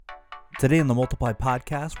Today on the Multiply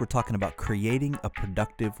Podcast, we're talking about creating a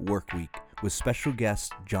productive work week with special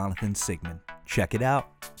guest Jonathan Sigmon. Check it out.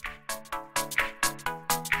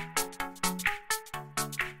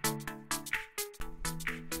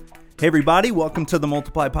 Hey everybody, welcome to the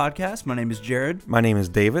Multiply Podcast. My name is Jared. My name is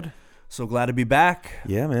David. So glad to be back.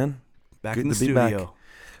 Yeah, man. Back Good in the to be studio. back.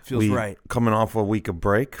 Feels right. Coming off a week of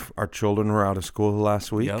break. Our children were out of school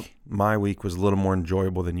last week. Yep. My week was a little more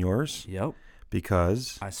enjoyable than yours Yep.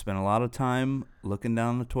 because I spent a lot of time looking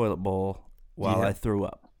down the toilet bowl while Yeah. I threw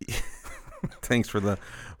up. thanks for the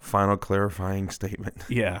final clarifying statement.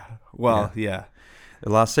 Yeah. Well, yeah. A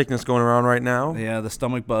lot of sickness going around right now. Yeah, the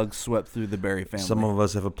stomach bugs swept through the Berry family. Some of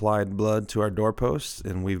us have applied blood to our doorposts,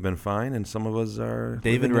 and we've been fine, and some of us are...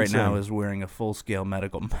 David living right now insane. is wearing a full-scale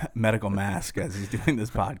medical mask as he's doing this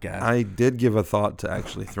podcast. I did give a thought to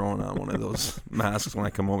actually throwing on one of those masks when I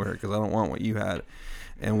come over here because I don't want what you had.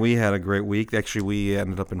 And we had a great week. Actually, we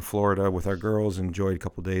ended up in Florida with our girls, enjoyed a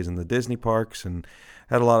couple days in the Disney parks, and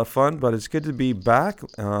had a lot of fun. But it's good to be back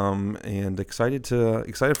and excited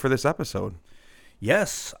for this episode.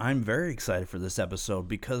 Yes, I'm very excited for this episode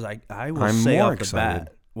because I will I'm say more off the excited.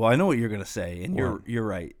 bat. Well, I know what you're going to say, and What? you're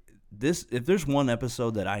right. If there's one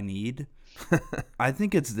episode that I need, I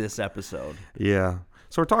think it's this episode. Yeah.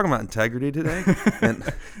 So we're talking about integrity today.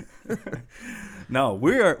 And No,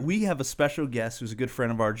 we have a special guest who's a good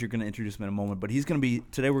friend of ours. You're going to introduce him in a moment, but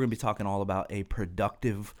today we're going to be talking all about a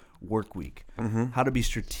productive work week, how to be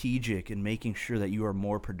strategic in making sure that you are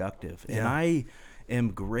more productive. And Yeah. I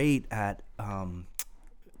am great at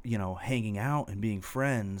hanging out and being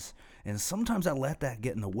friends, and sometimes I let that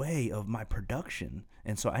get in the way of my production.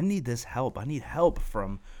 And so I need this help. I need help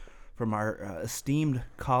from our esteemed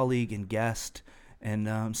colleague and guest,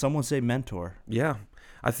 and some would say mentor. yeah,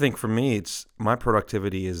 I think for me, it's my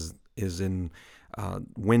productivity is in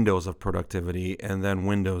windows of productivity and then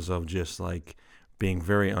windows of just like being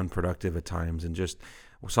very unproductive at times. And just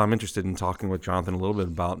so I'm interested in talking with Jonathan a little bit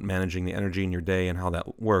about managing the energy in your day and how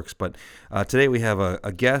that works. But today we have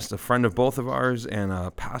a guest, a friend of both of ours, and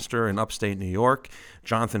a pastor in upstate New York.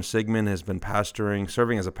 Jonathan Sigmon has been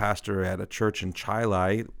serving as a pastor at a church in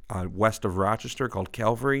Chilai, west of Rochester, called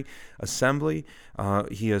Calvary Assembly.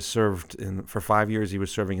 He has served for 5 years. He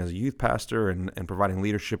was serving as a youth pastor and providing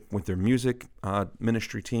leadership with their music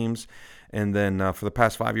ministry teams. And then for the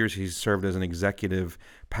past 5 years, he's served as an executive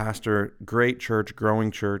pastor. Great church, growing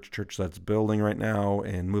church that's building right now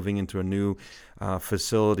and moving into a new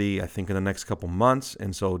facility, I think, in the next couple months.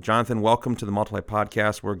 And so, Jonathan, welcome to the Multiply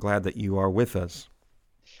Podcast. We're glad that you are with us.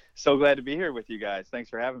 So glad to be here with you guys. Thanks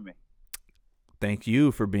for having me. Thank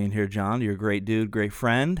you for being here, John. You're a great dude, great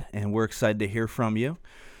friend, and we're excited to hear from you.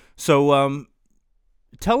 So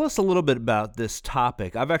tell us a little bit about this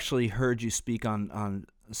topic. I've actually heard you speak on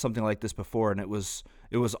something like this before, and it was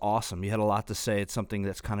awesome. You had a lot to say. It's something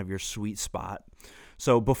that's kind of your sweet spot.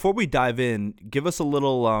 So before we dive in, give us a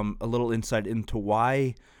little insight into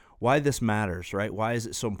why this matters, right? Why is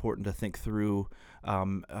it so important to think through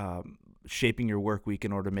shaping your work week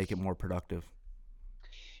in order to make it more productive?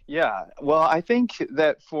 Yeah, well, I think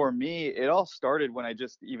that for me, it all started when I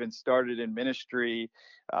just even started in ministry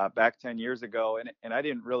back 10 years ago. And I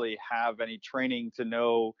didn't really have any training to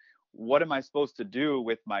know what am I supposed to do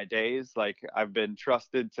with my days. Like, I've been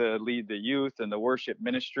trusted to lead the youth and the worship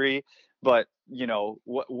ministry, but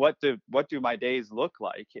what do my days look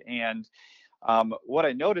like? And what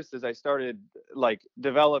I noticed is I started like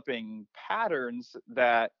developing patterns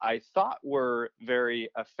that I thought were very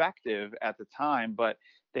effective at the time, but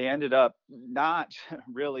they ended up not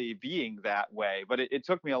really being that way. But it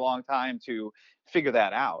took me a long time to figure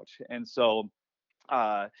that out. And so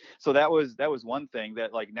that was one thing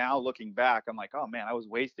that, like, now looking back, I'm like, oh man, I was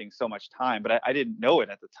wasting so much time, but I didn't know it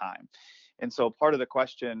at the time. And so part of the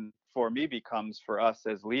question for me becomes, for us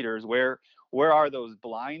as leaders, where are those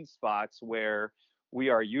blind spots where we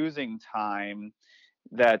are using time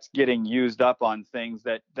that's getting used up on things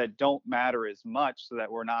that don't matter as much, so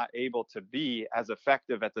that we're not able to be as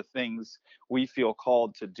effective at the things we feel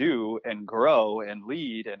called to do and grow and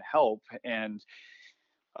lead and help. And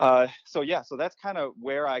so that's kind of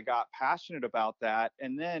where I got passionate about that.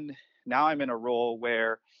 And then now I'm in a role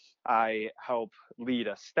where I help lead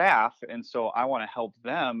a staff. And so I want to help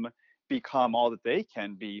them become all that they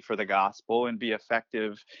can be for the gospel and be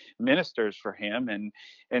effective ministers for him.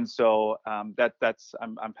 And so that's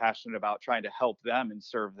I'm passionate about trying to help them and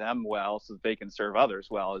serve them well so that they can serve others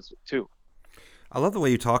well as too. I love the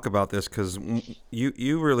way you talk about this because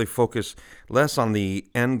you really focus less on the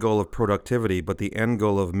end goal of productivity, but the end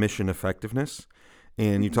goal of mission effectiveness.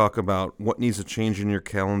 And you talk about what needs to change in your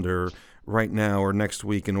calendar right now or next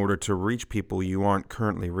week in order to reach people you aren't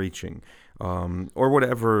currently reaching, or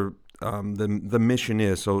whatever the mission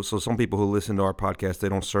is. So some people who listen to our podcast, they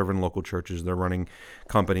don't serve in local churches. They're running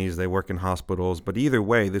companies. They work in hospitals. But either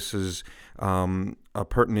way, this is a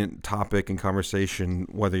pertinent topic and conversation,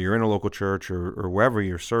 whether you're in a local church or wherever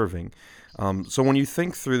you're serving. So when you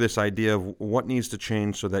think through this idea of what needs to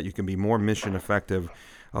change so that you can be more mission effective,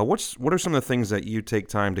 what are some of the things that you take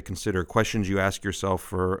time to consider, questions you ask yourself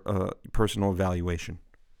for personal evaluation?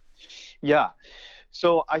 Yeah.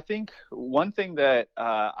 So I think one thing that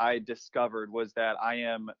I discovered was that I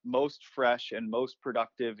am most fresh and most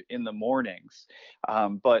productive in the mornings.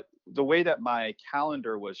 But the way that my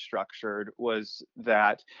calendar was structured was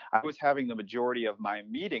that I was having the majority of my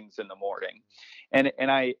meetings in the morning, and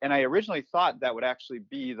I originally thought that would actually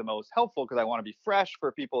be the most helpful because I want to be fresh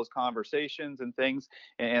for people's conversations and things,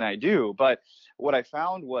 and I do. But what I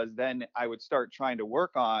found was then I would start trying to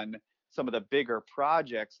work on some of the bigger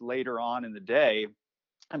projects later on in the day,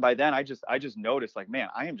 and by then I just noticed, like, man,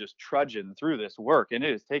 I am just trudging through this work and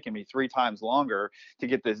it has taken me 3 times longer to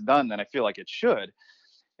get this done than I feel like it should.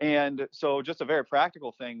 And so just a very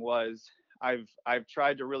practical thing was I've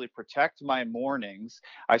tried to really protect my mornings.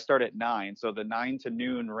 I start at 9, so the 9 to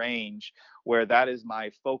noon range, where that is my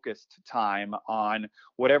focused time on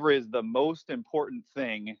whatever is the most important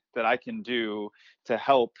thing that I can do to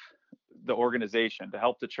help the organization, to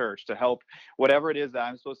help the church, to help whatever it is that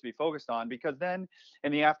I'm supposed to be focused on. Because then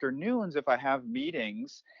in the afternoons, if I have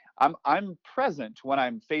meetings, I'm present when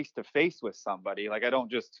I'm face to face with somebody. Like, I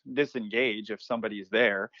don't just disengage if somebody's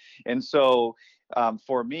there. And so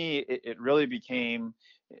for me, it really became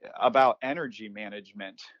about energy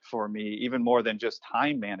management for me, even more than just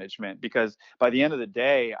time management, because by the end of the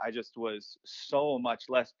day, I just was so much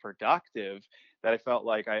less productive that I felt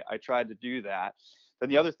like I tried to do that. Then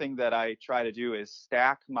the other thing that I try to do is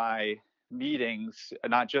stack my meetings,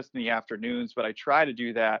 not just in the afternoons, but I try to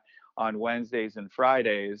do that on Wednesdays and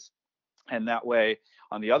Fridays. And that way,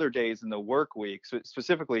 on the other days in the work week, so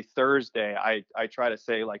specifically Thursday, I try to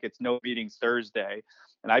say, like, it's no meetings Thursday.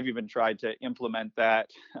 And I've even tried to implement that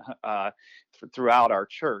uh, throughout our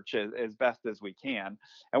church as best as we can.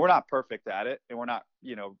 And we're not perfect at it, and we're not,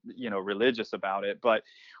 religious about it, but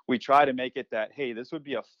we try to make it that, hey, this would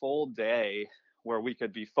be a full day where we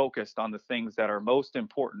could be focused on the things that are most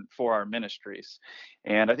important for our ministries.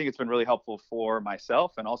 And I think it's been really helpful for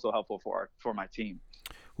myself and also helpful for my team.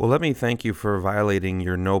 Well, let me thank you for violating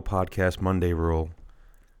your no podcast Monday rule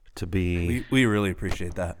to be. We really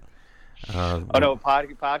appreciate that. Oh no,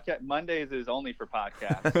 podcast Mondays is only for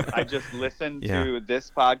podcasts. I just listen Yeah. to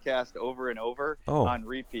this podcast over and over Oh, on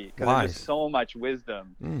repeat because there's wise. just so much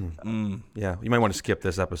wisdom. Yeah, you might want to skip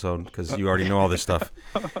this episode because you already know all this stuff.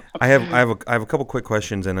 I have a couple quick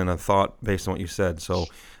questions and then a thought based on what you said. So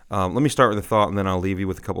let me start with a thought and then I'll leave you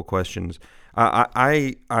with a couple questions.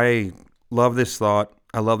 I love this thought.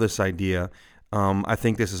 I love this idea. I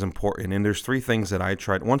think this is important. And there's 3 things that I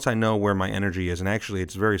tried. Once I know where my energy is, and actually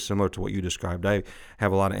it's very similar to what you described. I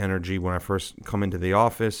have a lot of energy when I first come into the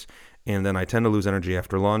office, and then I tend to lose energy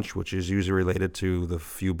after lunch, which is usually related to the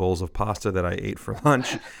few bowls of pasta that I ate for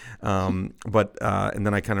lunch. And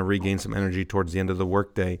then I kind of regain some energy towards the end of the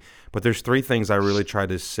workday. But there's 3 things I really try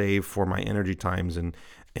to save for my energy times, and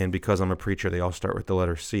because I'm a preacher, they all start with the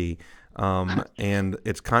letter C. And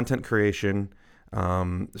it's content creation.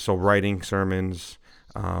 So writing sermons,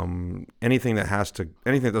 anything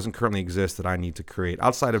that doesn't currently exist that I need to create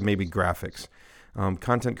outside of maybe graphics,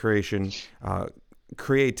 content creation,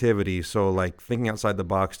 creativity. So like thinking outside the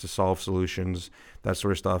box to solve solutions, that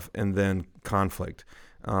sort of stuff. And then conflict.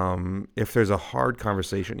 If there's a hard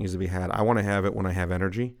conversation that needs to be had, I want to have it when I have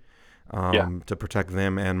energy. To protect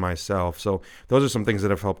them and myself. So those are some things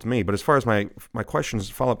that have helped me. But as far as my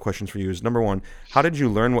follow-up questions for you is, number 1, how did you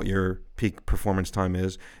learn what your peak performance time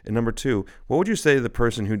is? And number 2, what would you say to the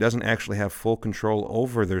person who doesn't actually have full control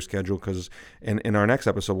over their schedule? Because in our next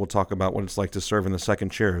episode, we'll talk about what it's like to serve in the second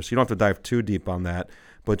chair. So you don't have to dive too deep on that.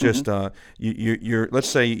 But just you're let's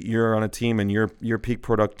say you're on a team and your peak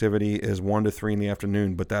productivity is 1 to 3 in the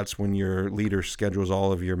afternoon, but that's when your leader schedules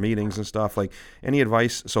all of your meetings and stuff. Like, any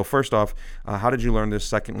advice? So first off, how did you learn this?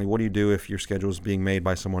 Secondly, what do you do if your schedule is being made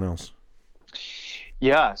by someone else?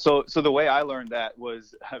 Yeah, so the way I learned that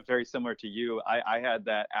was very similar to you. I had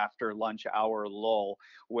that after lunch hour lull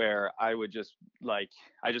where I just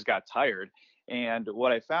got tired. And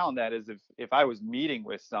what I found that is if I was meeting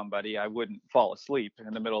with somebody, I wouldn't fall asleep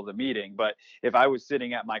in the middle of the meeting. But if I was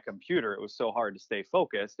sitting at my computer, it was so hard to stay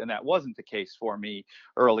focused. And that wasn't the case for me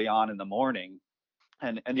early on in the morning.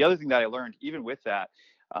 And the other thing that I learned, even with that,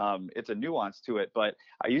 it's a nuance to it, but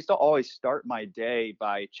I used to always start my day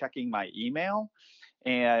by checking my email.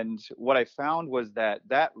 And what I found was that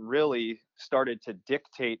that really started to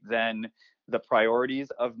dictate then the priorities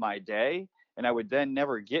of my day. And I would then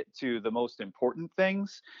never get to the most important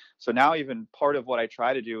things. So now, even part of what I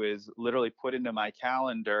try to do is literally put into my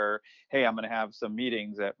calendar, hey, I'm going to have some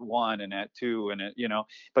meetings at 1 and at 2, and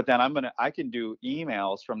but then I can do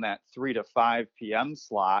emails from that 3 to 5 p.m.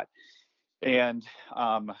 slot. And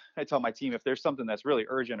I tell my team, if there's something that's really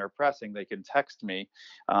urgent or pressing, they can text me.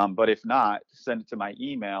 But if not, send it to my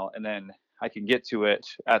email, and then I can get to it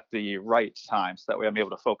at the right time. So that way I'm able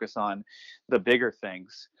to focus on the bigger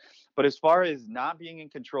things. But as far as not being in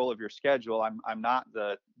control of your schedule, I'm not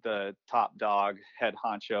the top dog head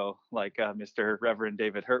honcho like Mr. Reverend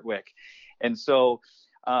David Hertwick. And so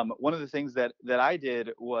one of the things that I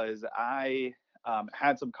did was I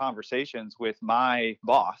had some conversations with my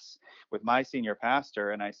boss, with my senior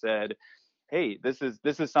pastor, and I said, hey, this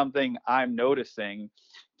is something I'm noticing.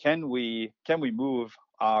 Can we move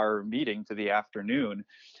our meeting to the afternoon?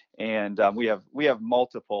 And we have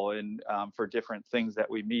multiple and for different things that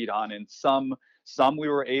we meet on, and some we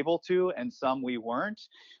were able to, and some we weren't.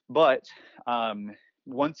 But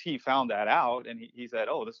once he found that out, and he said,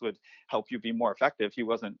 oh, this would help you be more effective, he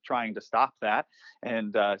wasn't trying to stop that.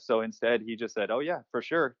 And so instead he just said, oh yeah, for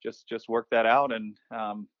sure, just work that out, and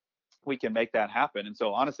we can make that happen. And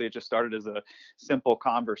so honestly, it just started as a simple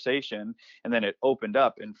conversation, and then it opened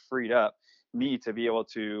up and freed up me to be able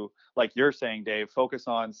to, like you're saying, Dave, focus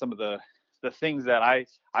on some of the things that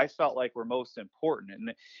I felt like were most important.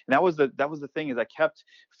 And that was the thing, is I kept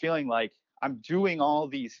feeling like I'm doing all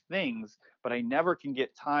these things, but I never can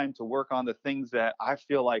get time to work on the things that I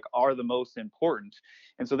feel like are the most important.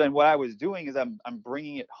 And so then what I was doing is I'm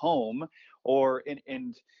bringing it home,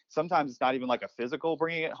 and sometimes it's not even like a physical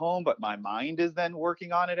bringing it home, but my mind is then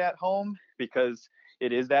working on it at home, because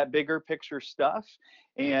it is that bigger picture stuff.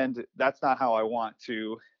 And that's not how I want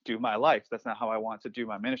to do my life. That's not how I want to do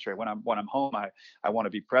my ministry. When I'm home, I want to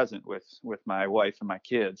be present with my wife and my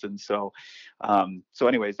kids. And so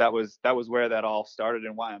anyways, that was where that all started,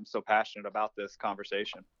 and why I'm so passionate about this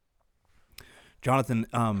conversation. Jonathan,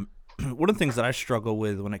 one of the things that I struggle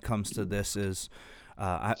with when it comes to this is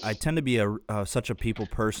I tend to be such a people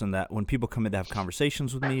person that when people come in to have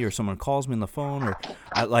conversations with me, or someone calls me on the phone, or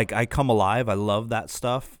I come alive. I love that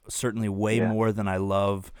stuff, certainly way Yeah. more than I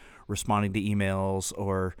love responding to emails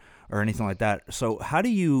or anything like that. So how do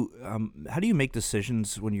you make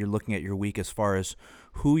decisions when you're looking at your week, as far as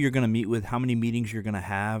who you're going to meet with, how many meetings you're going to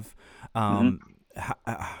have?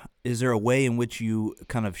 Mm-hmm. Is there a way in which you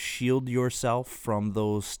kind of shield yourself from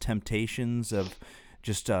those temptations of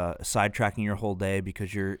just sidetracking your whole day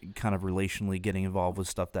because you're kind of relationally getting involved with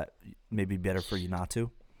stuff that may be better for you not to?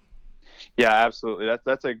 Yeah, absolutely.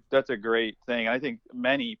 That's a great thing. I think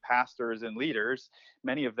many pastors and leaders,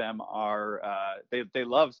 many of them are they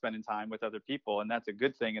love spending time with other people, and that's a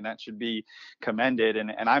good thing, and that should be commended.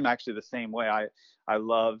 And I'm actually the same way. I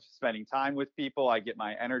love spending time with people. I get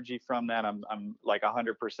my energy from that. I'm like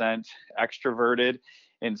 100% extroverted,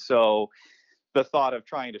 and so the thought of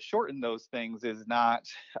trying to shorten those things is not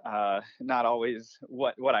always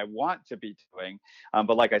what I want to be doing.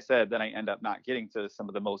 But like I said, then I end up not getting to some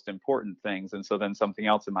of the most important things, and so then something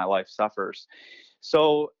else in my life suffers.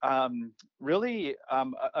 So really,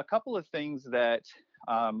 a couple of things that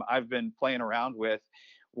I've been playing around with.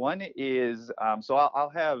 One is so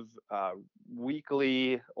I'll have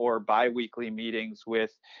weekly or biweekly meetings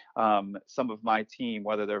with some of my team,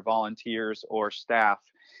 whether they're volunteers or staff,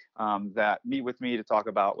 that meet with me to talk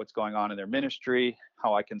about what's going on in their ministry,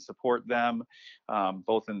 how I can support them,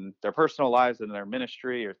 both in their personal lives and in their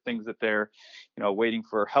ministry, or things that they're, waiting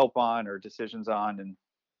for help on or decisions on.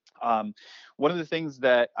 And one of the things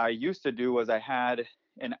that I used to do was I had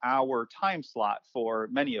an hour time slot for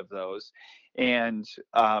many of those. And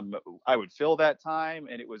I would fill that time,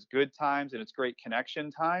 and it was good times, and it's great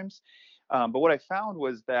connection times. But what I found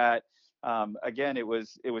was that again, it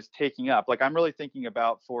was taking up. Like, I'm really thinking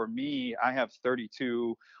about, for me, I have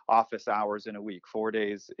 32 office hours in a week, 4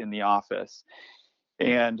 days in the office.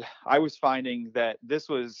 And I was finding that this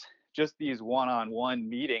was just these one-on-one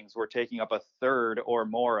meetings were taking up a third or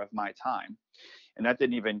more of my time. And that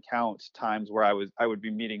didn't even count times where I would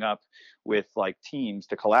be meeting up with like teams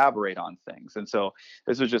to collaborate on things. And so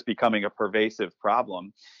this was just becoming a pervasive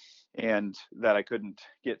problem, and that I couldn't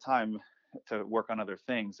get time to work on other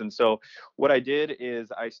things. And so what I did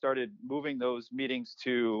is I started moving those meetings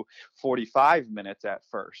to 45 minutes at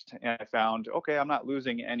first. And I found, okay, I'm not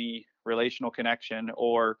losing any relational connection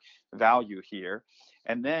or value here.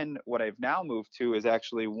 And then what I've now moved to is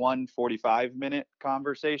actually one 45-minute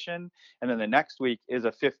conversation. And then the next week is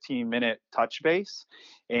a 15-minute touch base.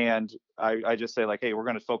 And I just say, like, hey, we're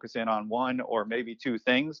going to focus in on one or maybe two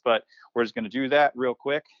things, but we're just going to do that real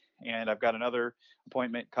quick. And I've got another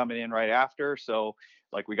appointment coming in right after. So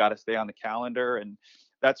like we got to stay on the calendar. And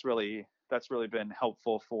that's really been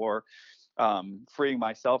helpful for freeing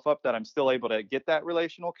myself up, that I'm still able to get that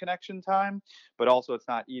relational connection time, but also it's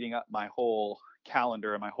not eating up my whole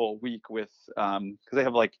calendar and my whole week with because I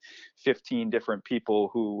have like 15 different people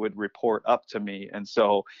who would report up to me. And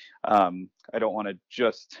so I don't want to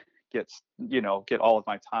just get all of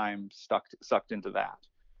my time sucked into that.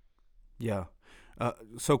 Yeah.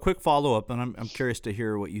 So quick follow up, and I'm curious to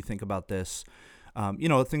hear what you think about this.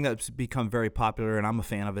 The thing that's become very popular, and I'm a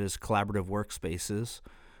fan of it, is collaborative workspaces.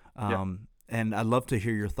 Yeah. And I'd love to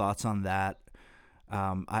hear your thoughts on that.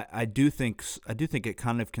 I do think it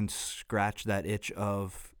kind of can scratch that itch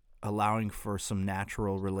of allowing for some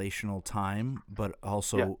natural relational time, but Yeah.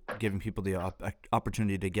 also giving people the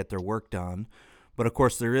opportunity to get their work done. But of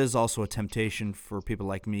course, there is also a temptation for people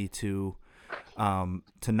like me to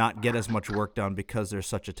not get as much work done because there's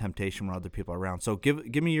such a temptation when other people are around. So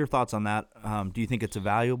give me your thoughts on that. Do you think it's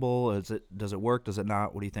valuable? Does it work? Does it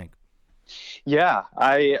not? What do you think? Yeah,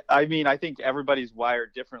 I mean, I think everybody's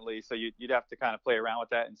wired differently, so you'd have to kind of play around with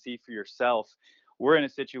that and see for yourself. We're in a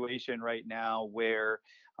situation right now where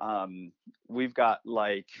we've got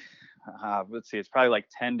like let's see, it's probably like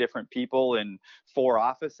 10 different people in 4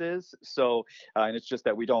 offices. So and it's just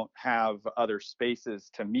that we don't have other spaces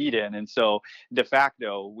to meet in, and so de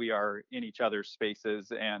facto we are in each other's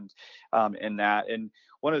spaces and in that. And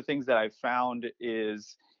one of the things that I've found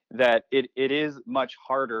is that it is much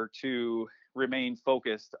harder to remain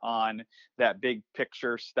focused on that big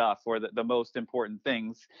picture stuff or the most important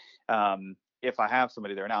things if I have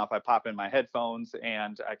somebody there. Now, if I pop in my headphones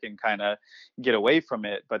and I can kind of get away from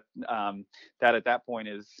it, but that at that point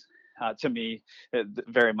is to me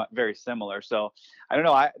very similar. So I don't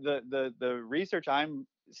know. The research I'm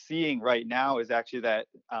seeing right now is actually that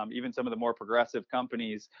even some of the more progressive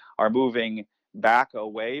companies are moving back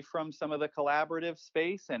away from some of the collaborative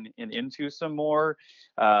space and into some more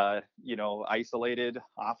isolated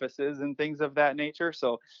offices and things of that nature.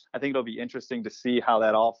 So I think it'll be interesting to see how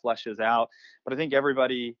that all fleshes out. But I think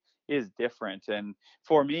everybody is different. And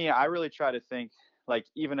for me, I really try to think, like,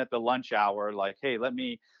 even at the lunch hour, like, hey, let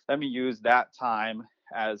me use that time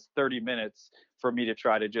as 30 minutes for me to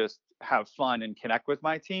try to just have fun and connect with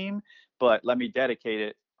my team, but let me dedicate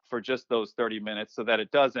it for just those 30 minutes so that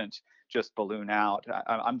it doesn't just balloon out.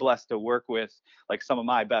 I'm blessed to work with like some of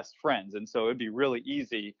my best friends, and so it'd be really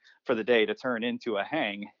easy for the day to turn into a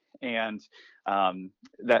hang. And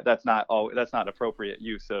that's not appropriate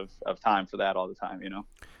use of time for that all the time.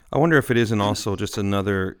 I wonder if it isn't also just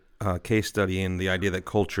another case study in the idea that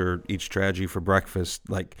culture eats strategy for breakfast.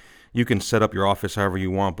 Like, you can set up your office however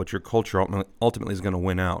you want, but your culture ultimately is going to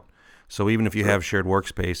win out. So even if you have shared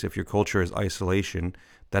workspace, if your culture is isolation,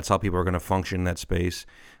 that's how people are going to function in that space.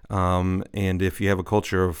 And if you have a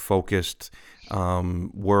culture of focused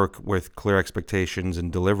work with clear expectations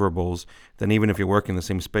and deliverables, then even if you work in the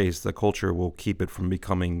same space, the culture will keep it from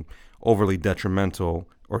becoming overly detrimental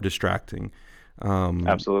or distracting.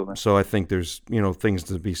 Absolutely. So I think there's things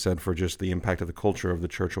to be said for just the impact of the culture of the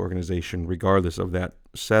church organization, regardless of that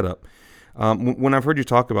setup. When I've heard you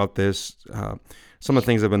talk about this, some of the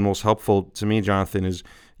things that have been most helpful to me, Jonathan, is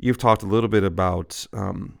you've talked a little bit about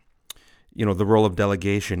the role of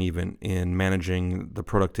delegation, even in managing the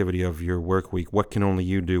productivity of your work week. What can only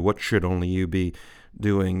you do? What should only you be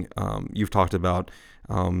doing? You've talked about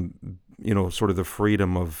sort of the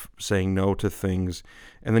freedom of saying no to things.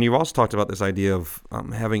 And then you've also talked about this idea of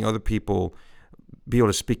having other people be able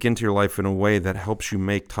to speak into your life in a way that helps you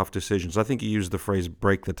make tough decisions. I think you used the phrase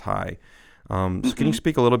 "break the tie." So can you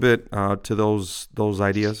speak a little bit to those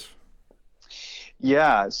ideas?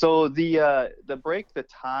 Yeah. So the break the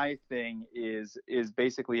tie thing is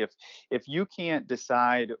basically if you can't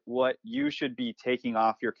decide what you should be taking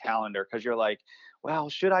off your calendar because you're like,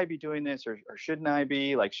 well, should I be doing this or shouldn't I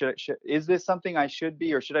be? Like, is this something I should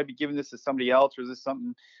be, or should I be giving this to somebody else, or is this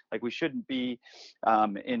something like we shouldn't be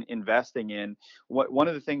investing in? One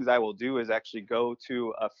of the things I will do is actually go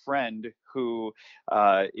to a friend who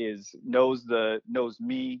knows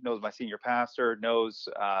me, knows my senior pastor, knows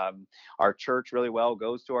our church really well,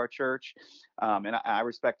 goes to our church, and I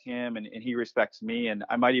respect him, and he respects me, and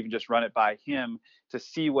I might even just run it by him to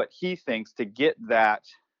see what he thinks, to get that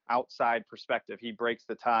outside perspective. He breaks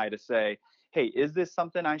the tie to say, hey, is this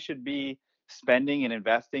something I should be spending and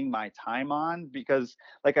investing my time on? Because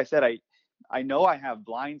like I said, I know I have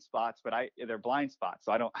blind spots, but they're blind spots,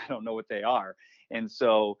 so I don't know what they are. And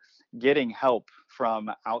so getting help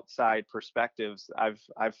from outside perspectives,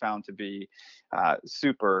 I've found to be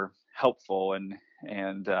super helpful.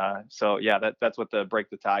 And so yeah, that's what the break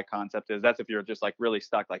the tie concept is. That's if you're just like really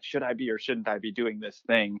stuck, like should I be or shouldn't I be doing this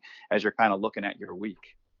thing, as you're kind of looking at your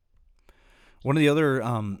week. One of the other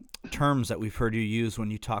terms that we've heard you use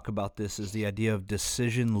when you talk about this is the idea of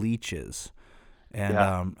decision leeches. And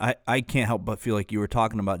Yeah. I can't help but feel like you were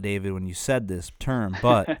talking about David when you said this term,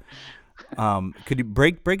 but could you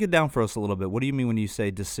break it down for us a little bit? What do you mean when you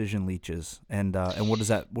say decision leeches, and what does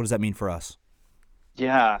that mean for us?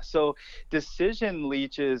 Yeah, so decision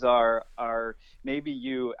leeches are maybe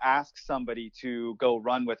you ask somebody to go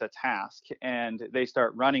run with a task and they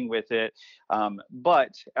start running with it,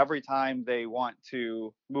 but every time they want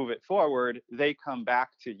to move it forward, they come back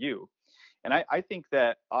to you. And I think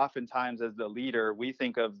that oftentimes as the leader, we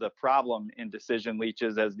think of the problem in decision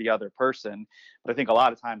leeches as the other person, but I think a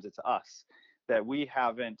lot of times it's us, that we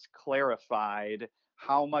haven't clarified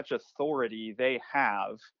how much authority they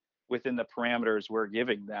have within the parameters we're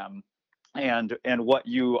giving them, and what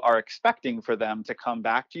you are expecting for them to come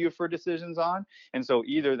back to you for decisions on. And so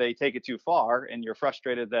either they take it too far and you're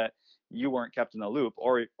frustrated that you weren't kept in the loop,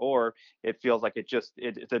 or it feels like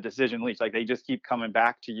it's a decision leech, like they just keep coming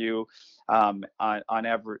back to you on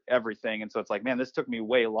everything. And so it's like, man, this took me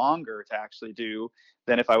way longer to actually do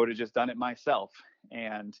than if I would have just done it myself.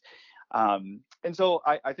 And so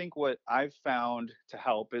I think what I've found to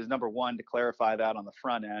help is, number one, to clarify that on the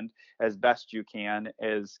front end as best you can,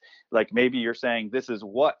 is like maybe you're saying, this is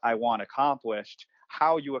what I want accomplished.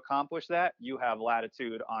 How you accomplish that, you have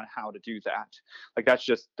latitude on how to do that. Like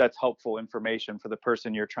that's helpful information for the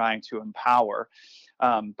person you're trying to empower.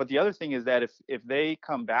 But the other thing is that if they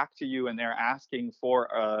come back to you and they're asking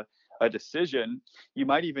for a decision, you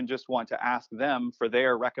might even just want to ask them for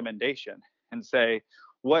their recommendation and say,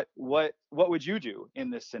 what would you do in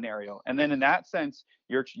this scenario? And then in that sense,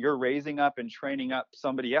 you're raising up and training up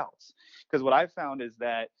somebody else. Because what I've found is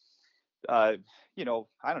that I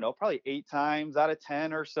don't know, probably 8 times out of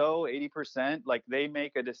 10 or so, 80%, like they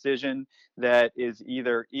make a decision that is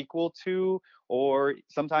either equal to, or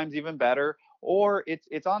sometimes even better, or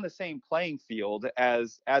it's on the same playing field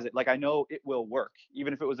as it. Like I know it will work,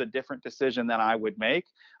 even if it was a different decision than I would make.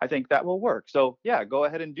 I think that will work. So yeah, go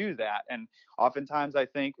ahead and do that. And oftentimes I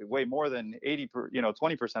think way more than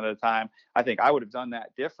 20% of the time, I think I would have done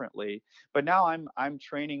that differently. But now I'm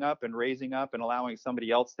training up and raising up and allowing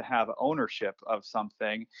somebody else to have ownership of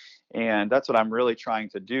something. And that's what I'm really trying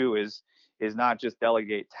to do, is not just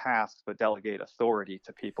delegate tasks, but delegate authority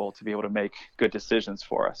to people to be able to make good decisions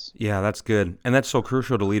for us. Yeah, that's good. And that's so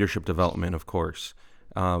crucial to leadership development, of course.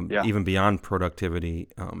 Yeah. Even beyond productivity,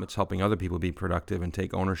 it's helping other people be productive and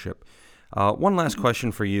take ownership. One last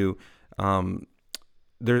question for you. I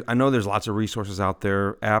know there's lots of resources out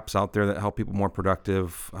there, apps out there that help people more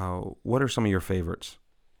productive. What are some of your favorites?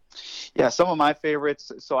 Yeah, some of my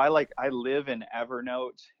favorites. So I live in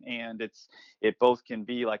Evernote, and it both can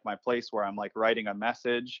be like my place where I'm like writing a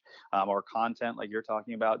message or content like you're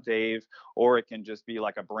talking about, Dave, or it can just be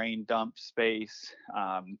like a brain dump space.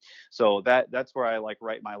 So that's where I like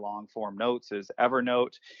write my long form notes, is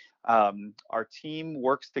Evernote. Our team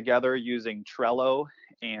works together using Trello,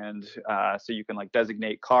 and so you can like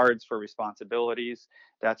designate cards for responsibilities.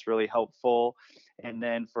 That's really helpful. And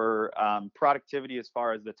then for productivity, as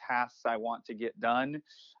far as the tasks I want to get done,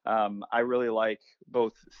 I really like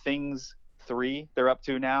both Things 3, they're up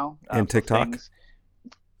to now. And TikTok?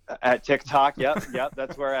 At TikTok, yep,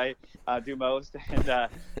 that's where I do most,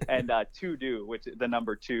 and To Do, which the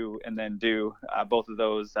number 2, and then Do, both of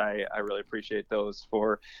those I really appreciate those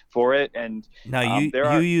for it. And Now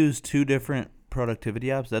you use 2 different productivity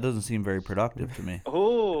apps. That doesn't seem very productive to me.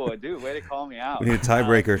 Oh, dude, way to call me out. We need a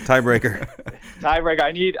tiebreaker. Tiebreaker.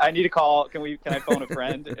 I need a call. Can I phone a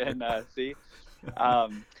friend and see?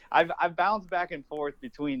 I've bounced back and forth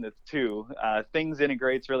between the two. Things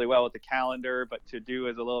integrates really well with the calendar, but To Do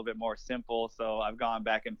is a little bit more simple. So I've gone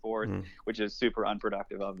back and forth, which is super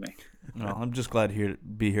unproductive of me. Well, I'm just glad to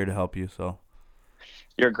be here to help you. So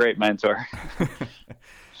you're a great mentor.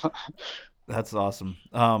 That's awesome.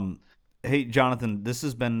 Hey, Jonathan, this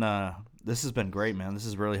has been great, man. This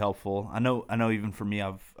is really helpful. I know. Even for me,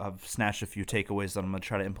 I've snatched a few takeaways that I'm gonna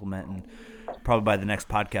try to implement, and probably by the next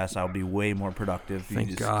podcast, I'll be way more productive.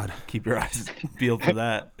 Thank God. Keep your eyes peeled for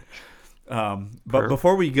that. But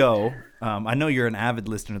before we go, I know you're an avid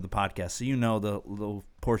listener to the podcast, so you know the little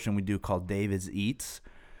portion we do called David's Eats.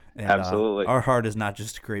 And Absolutely. our heart is not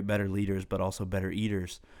just to create better leaders, but also better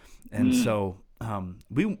eaters. And so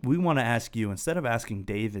we want to ask you, instead of asking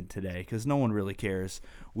David today, because no one really cares,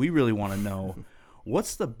 we really want to know,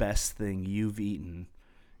 what's the best thing you've eaten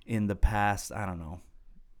in the past, I don't know,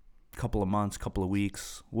 couple of months, couple of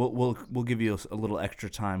weeks? We'll give you a little extra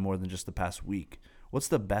time, more than just the past week. What's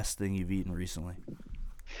the best thing you've eaten recently?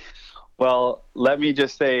 Well, let me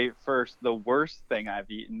just say first, the worst thing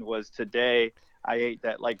I've eaten was today. I ate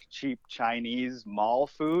that like cheap Chinese mall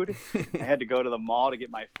food. I had to go to the mall to get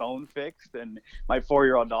my phone fixed, and my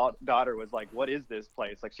 4-year-old daughter was like, "What is this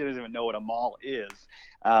place?" Like, she doesn't even know what a mall is.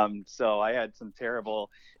 So I had some terrible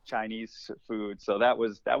Chinese food. So that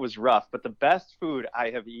was rough. But the best food I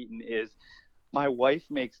have eaten is, my wife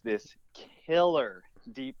makes this killer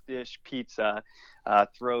deep dish pizza,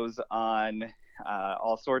 throws on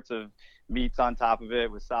all sorts of meats on top of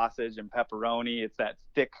it with sausage and pepperoni. It's that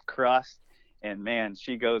thick crust. And man,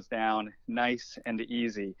 she goes down nice and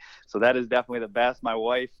easy. So that is definitely the best. My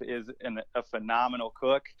wife is a phenomenal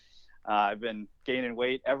cook. I've been gaining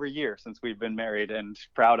weight every year since we've been married, and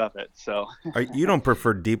proud of it. So You don't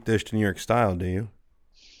prefer deep dish to New York style, do you?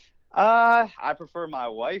 I prefer my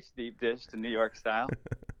wife's deep dish to New York style.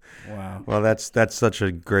 Wow. Well, that's such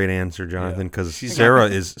a great answer, Jonathan, because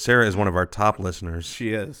Yeah. Sarah is one of our top listeners.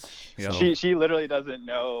 She is. Yeah. She literally doesn't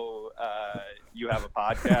know you have a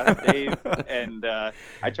podcast, Dave. And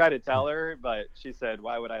I tried to tell her, but she said,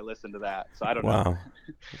 "Why would I listen to that?" So I don't know.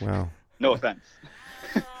 Wow. No offense.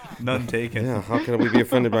 None taken. Yeah, how can we be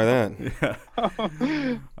offended by that?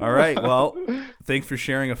 Yeah. All right. Well, thanks for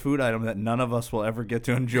sharing a food item that none of us will ever get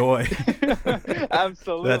to enjoy.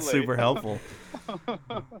 Absolutely. That's super helpful.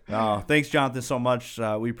 Thanks, Jonathan, so much.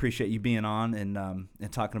 We appreciate you being on and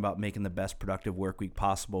talking about making the best productive work week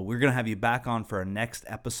possible. We're going to have you back on for our next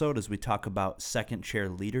episode as we talk about second chair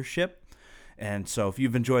leadership. And so if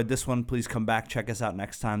you've enjoyed this one, please come back. Check us out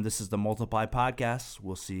next time. This is the Multiply Podcast.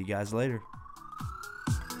 We'll see you guys later.